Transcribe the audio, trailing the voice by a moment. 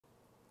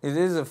It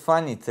is a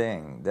funny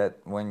thing that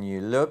when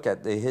you look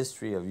at the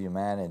history of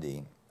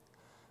humanity,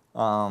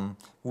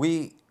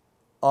 we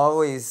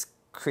always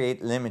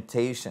create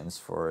limitations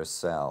for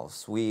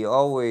ourselves. We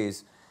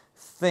always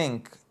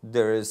think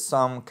there is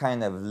some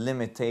kind of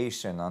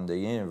limitation on the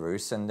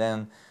universe, and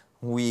then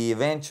we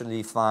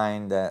eventually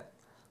find that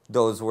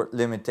those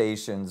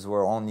limitations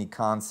were only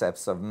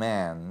concepts of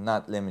man,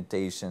 not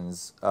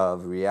limitations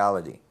of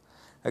reality.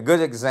 A good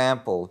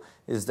example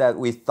is that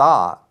we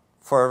thought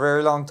for a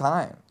very long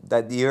time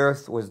that the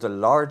earth was the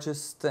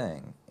largest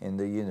thing in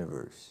the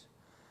universe.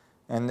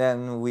 And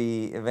then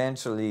we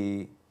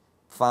eventually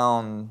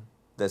found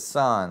the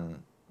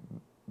sun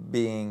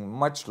being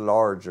much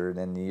larger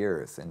than the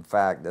earth. In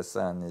fact, the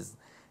sun is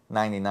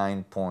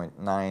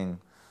 99.9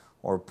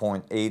 or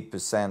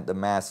 0.8% the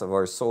mass of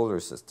our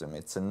solar system.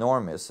 It's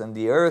enormous, and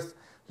the earth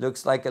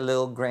looks like a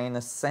little grain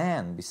of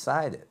sand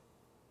beside it.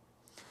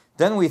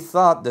 Then we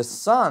thought the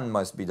sun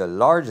must be the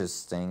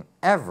largest thing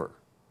ever.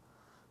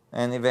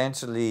 And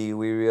eventually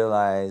we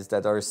realized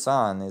that our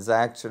sun is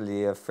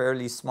actually a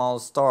fairly small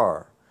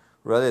star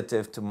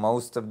relative to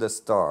most of the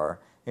stars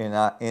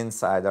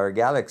inside our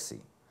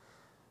galaxy.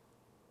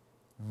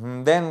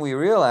 Then we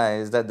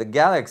realized that the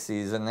galaxy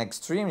is an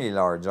extremely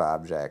large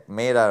object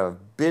made out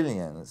of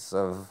billions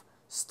of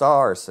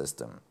star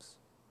systems.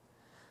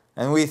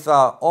 And we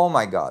thought, oh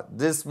my God,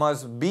 this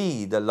must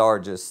be the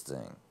largest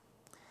thing.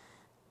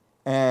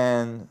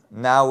 And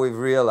now we've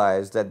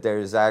realized that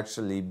there's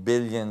actually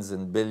billions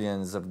and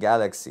billions of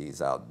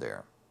galaxies out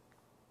there.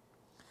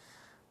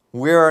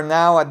 We are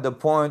now at the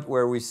point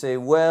where we say,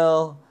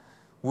 well,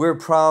 we're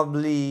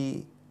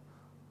probably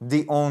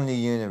the only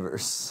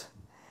universe.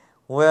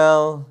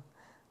 Well,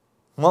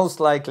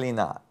 most likely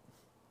not.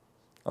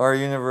 Our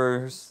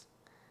universe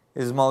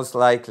is most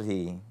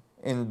likely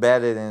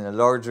embedded in a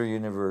larger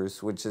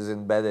universe, which is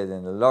embedded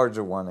in a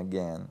larger one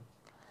again.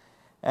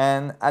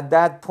 And at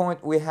that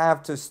point, we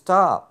have to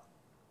stop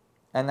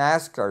and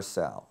ask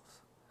ourselves,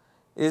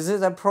 is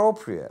it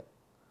appropriate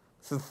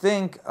to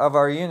think of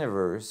our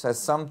universe as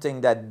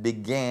something that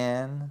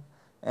began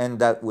and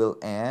that will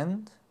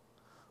end?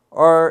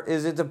 Or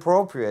is it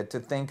appropriate to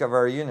think of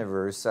our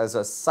universe as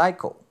a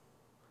cycle,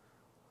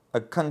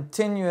 a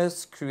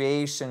continuous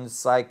creation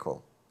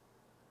cycle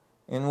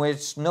in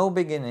which no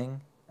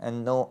beginning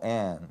and no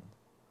end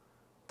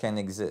can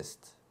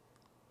exist?